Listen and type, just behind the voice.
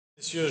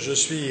Messieurs, je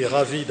suis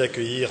ravi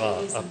d'accueillir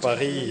à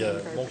Paris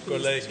mon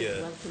collègue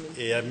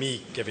et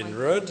ami Kevin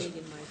Rudd.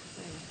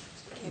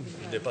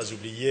 Je n'ai pas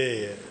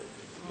oublié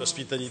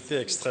l'hospitalité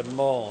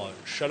extrêmement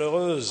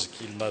chaleureuse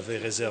qu'il m'avait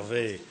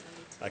réservée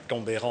à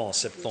Canberra en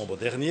septembre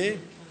dernier,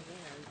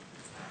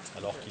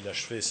 alors qu'il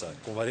achevait sa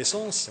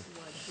convalescence.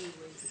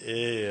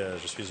 Et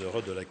je suis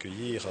heureux de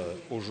l'accueillir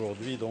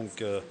aujourd'hui,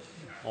 donc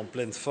en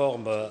pleine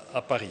forme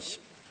à Paris.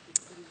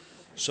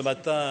 Ce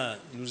matin,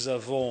 nous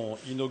avons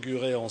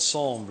inauguré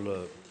ensemble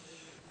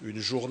une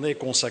journée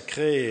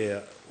consacrée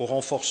au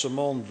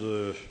renforcement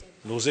de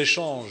nos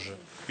échanges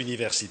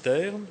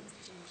universitaires.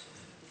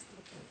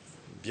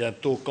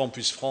 Bientôt,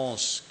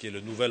 CampusFrance, qui est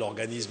le nouvel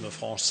organisme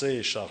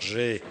français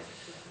chargé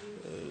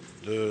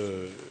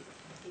de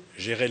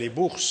gérer les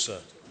bourses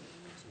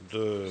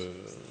de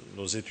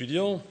nos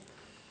étudiants.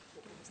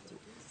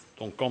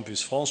 Donc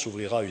CampusFrance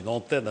ouvrira une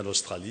antenne en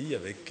Australie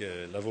avec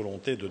la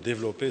volonté de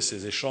développer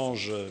ces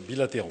échanges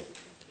bilatéraux.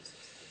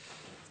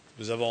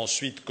 Nous avons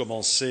ensuite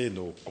commencé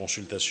nos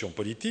consultations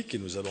politiques et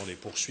nous allons les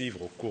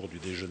poursuivre au cours du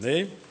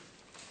déjeuner.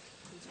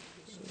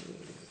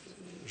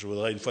 Je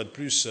voudrais une fois de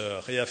plus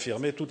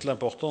réaffirmer toute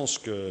l'importance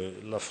que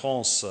la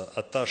France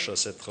attache à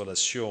cette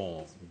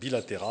relation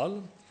bilatérale,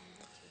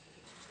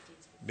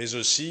 mais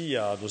aussi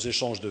à nos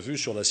échanges de vues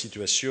sur la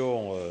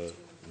situation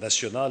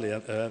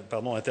internationale,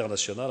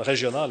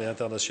 régionale et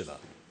internationale.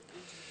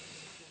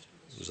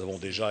 Nous avons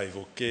déjà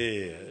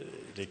évoqué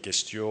les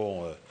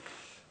questions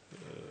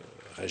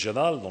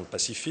régionales dans le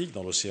Pacifique,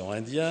 dans l'océan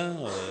Indien,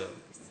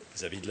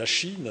 vis-à-vis de la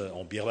Chine,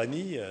 en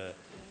Birmanie.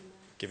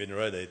 Kevin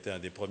Rudd a été un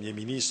des premiers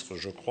ministres,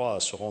 je crois, à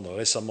se rendre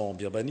récemment en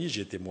Birmanie.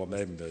 J'y étais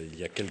moi-même il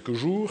y a quelques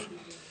jours.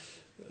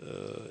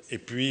 Et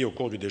puis, au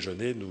cours du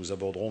déjeuner, nous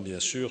aborderons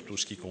bien sûr tout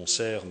ce qui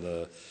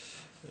concerne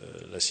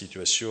la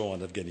situation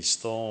en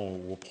Afghanistan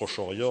ou au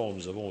Proche-Orient, où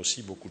nous avons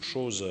aussi beaucoup de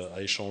choses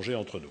à échanger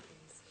entre nous.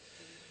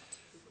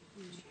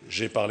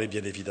 J'ai parlé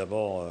bien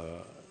évidemment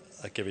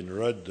à Kevin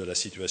Rudd de la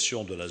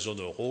situation de la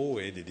zone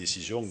euro et des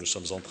décisions que nous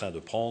sommes en train de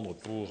prendre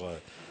pour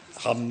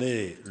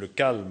ramener le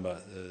calme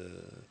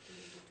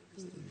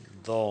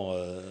dans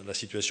la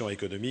situation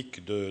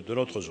économique de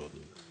notre zone.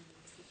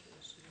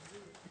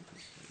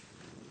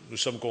 Nous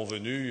sommes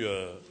convenus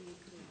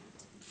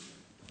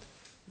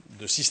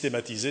de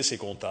systématiser ces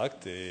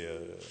contacts et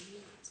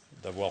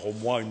d'avoir au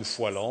moins une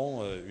fois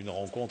l'an une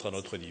rencontre à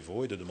notre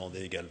niveau et de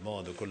demander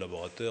également à nos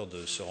collaborateurs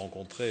de se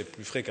rencontrer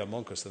plus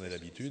fréquemment que ce n'est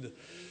l'habitude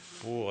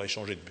pour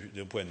échanger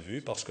de points de vue,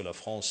 parce que la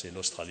France et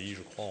l'Australie,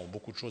 je crois, ont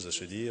beaucoup de choses à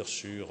se dire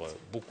sur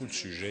beaucoup de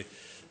sujets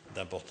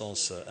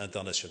d'importance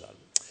internationale.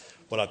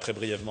 Voilà, très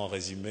brièvement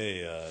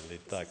résumé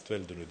l'état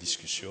actuel de nos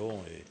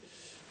discussions et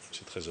je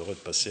suis très heureux de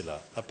passer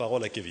la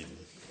parole à Kevin.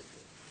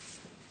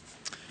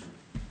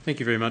 Thank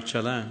you very much,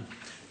 Alain.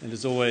 And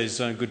it's always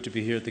good to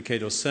be here at the Quai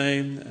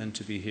d'Orsay and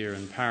to be here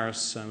in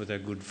Paris with our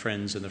good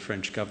friends in the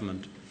French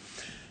government.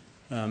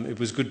 It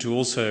was good to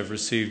also have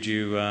received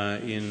you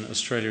in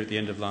Australia at the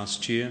end of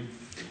last year,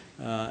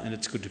 and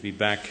it's good to be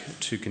back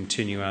to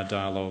continue our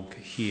dialogue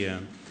here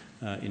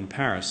in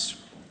Paris.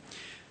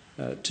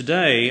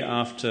 Today,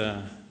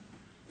 after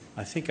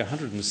I think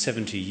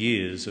 170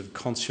 years of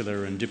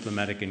consular and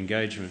diplomatic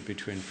engagement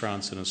between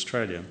France and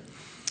Australia,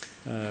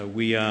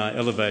 we are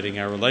elevating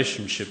our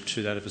relationship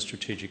to that of a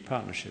strategic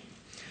partnership.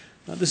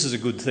 This is a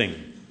good thing.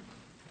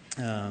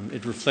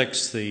 It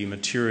reflects the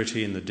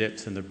maturity and the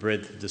depth and the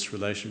breadth of this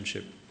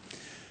relationship.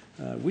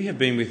 We have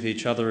been with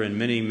each other in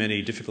many,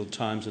 many difficult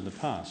times in the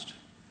past.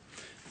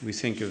 We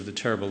think of the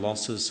terrible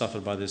losses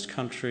suffered by this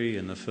country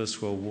in the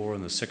First World War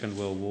and the Second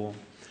World War.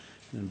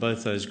 In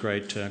both those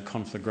great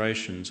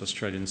conflagrations,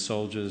 Australian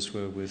soldiers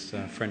were with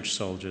French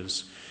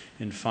soldiers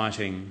in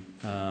fighting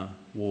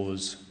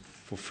wars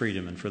for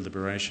freedom and for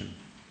liberation.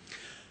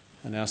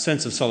 And our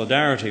sense of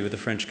solidarity with the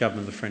French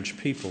government and the French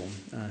people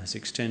has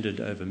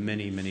extended over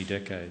many, many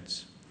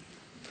decades.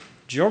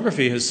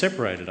 Geography has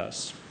separated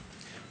us,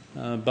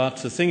 but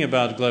the thing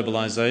about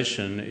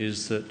globalisation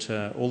is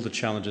that all the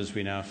challenges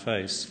we now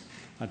face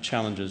are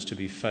challenges to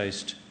be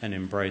faced and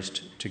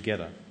embraced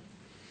together.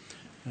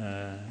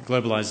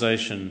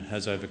 Globalisation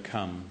has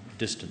overcome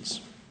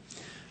distance.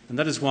 And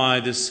that is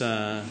why this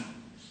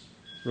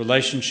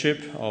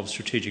relationship of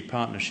strategic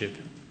partnership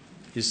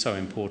is so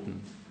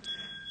important.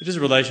 It is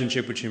a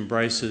relationship which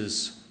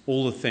embraces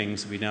all the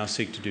things that we now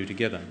seek to do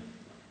together,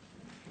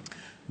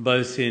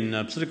 both in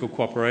political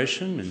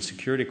cooperation, in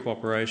security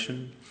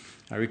cooperation,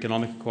 our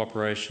economic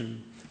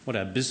cooperation, what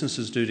our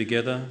businesses do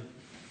together.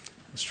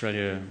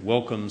 Australia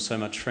welcomes so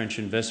much French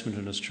investment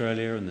in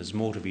Australia, and there's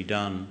more to be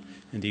done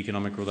in the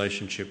economic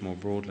relationship more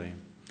broadly.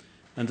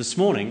 And this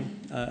morning,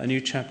 a new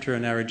chapter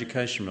in our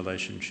education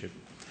relationship.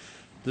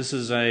 This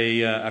is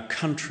a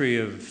country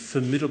of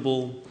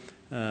formidable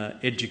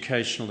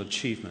educational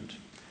achievement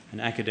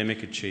and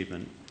academic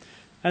achievement,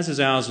 as is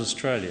ours,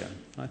 Australia.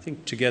 I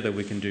think together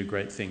we can do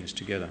great things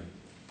together.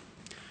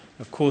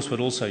 Of course, what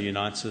also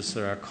unites us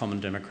are our common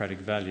democratic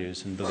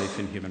values and belief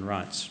in human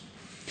rights.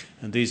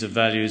 And these are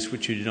values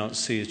which you do not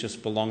see as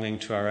just belonging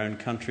to our own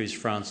countries,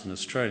 France and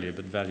Australia,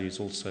 but values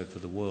also for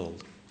the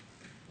world.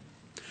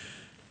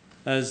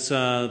 As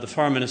the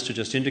Foreign Minister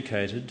just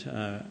indicated,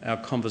 our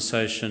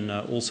conversation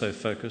also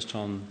focused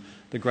on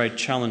the great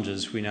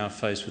challenges we now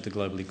face with the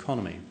global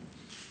economy,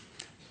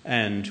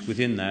 and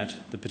within that,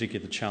 the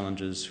particular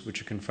challenges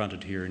which are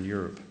confronted here in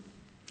Europe.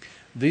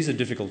 These are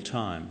difficult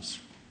times.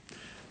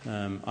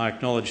 I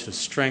acknowledge the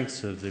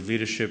strength of the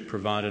leadership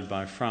provided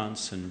by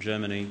France and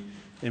Germany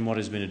in what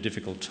has been a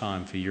difficult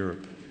time for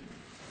Europe.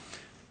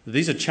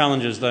 These are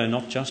challenges, though,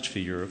 not just for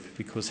Europe,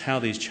 because how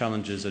these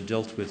challenges are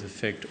dealt with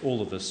affect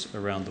all of us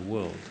around the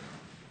world.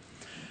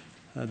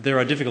 There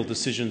are difficult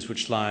decisions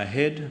which lie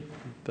ahead,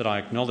 but I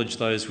acknowledge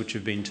those which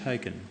have been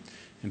taken,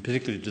 in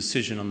particular the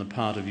decision on the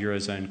part of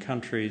Eurozone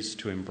countries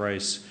to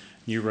embrace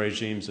new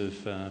regimes of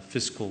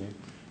fiscal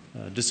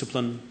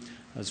discipline,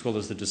 as well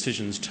as the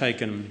decisions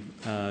taken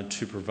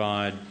to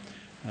provide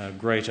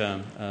greater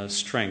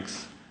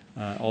strength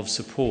of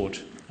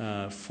support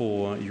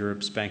for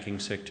Europe's banking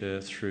sector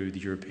through the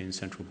European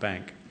Central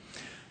Bank.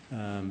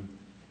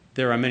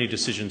 There are many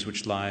decisions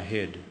which lie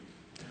ahead.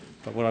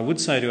 But what I would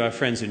say to our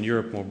friends in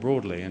Europe more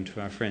broadly and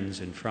to our friends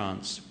in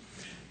France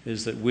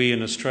is that we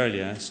in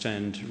Australia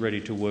stand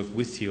ready to work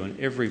with you on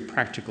every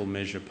practical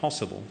measure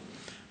possible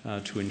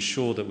to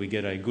ensure that we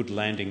get a good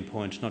landing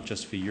point, not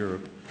just for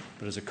Europe,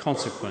 but as a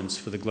consequence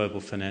for the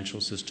global financial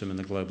system and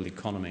the global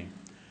economy.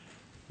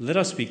 Let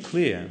us be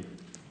clear,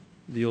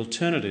 the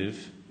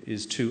alternative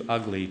is too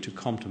ugly to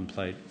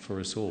contemplate for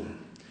us all,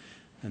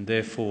 and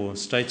therefore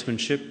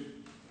statesmanship,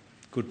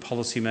 good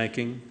policy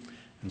making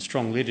and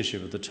strong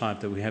leadership of the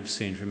type that we have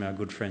seen from our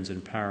good friends in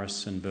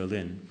Paris and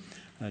Berlin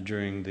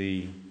during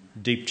the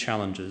deep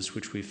challenges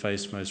which we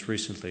faced most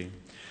recently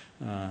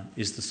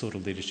is the sort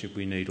of leadership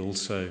we need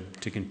also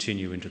to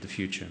continue into the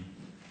future.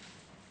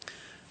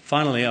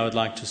 Finally, I would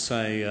like to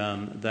say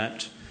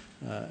that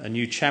a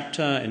new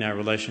chapter in our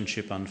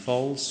relationship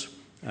unfolds.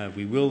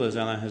 We will, as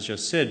Alain has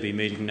just said, be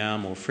meeting now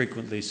more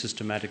frequently,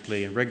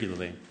 systematically and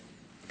regularly.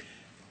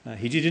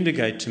 He did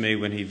indicate to me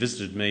when he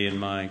visited me in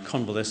my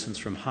convalescence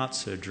from heart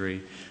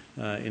surgery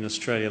in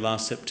Australia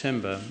last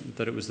September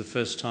that it was the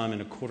first time in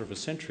a quarter of a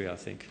century, I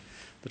think,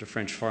 that a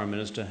French foreign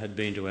minister had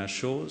been to our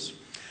shores.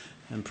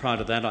 And prior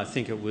to that, I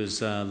think it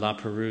was La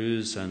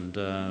Perouse and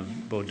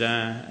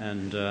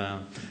Baudin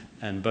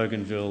and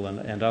Bougainville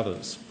and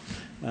others.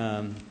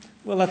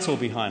 Well, that's all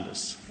behind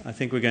us. I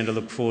think we're going to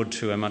look forward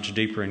to a much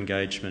deeper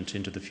engagement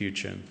into the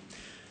future.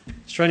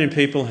 Australian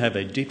people have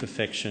a deep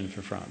affection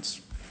for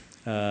France,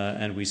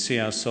 and we see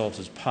ourselves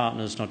as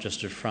partners not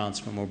just of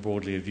France but more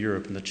broadly of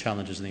Europe and the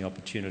challenges and the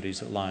opportunities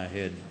that lie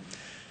ahead.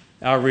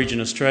 Our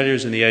region, Australia,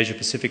 is in the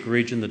Asia-Pacific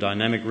region, the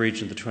dynamic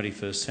region of the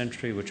 21st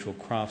century, which will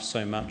craft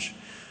so much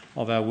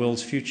of our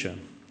world's future.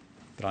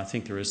 But I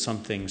think there is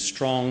something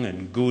strong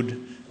and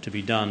good to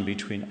be done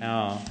between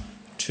our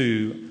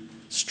two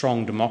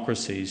strong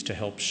democracies to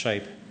help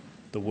shape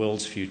the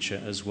world's future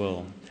as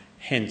well.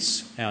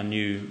 Hence, our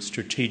new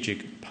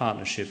strategic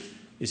partnership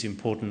is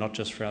important not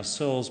just for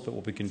ourselves, but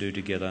what we can do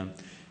together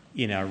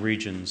in our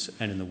regions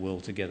and in the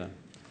world together.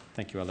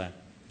 Thank you, Alain.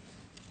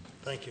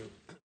 Thank you.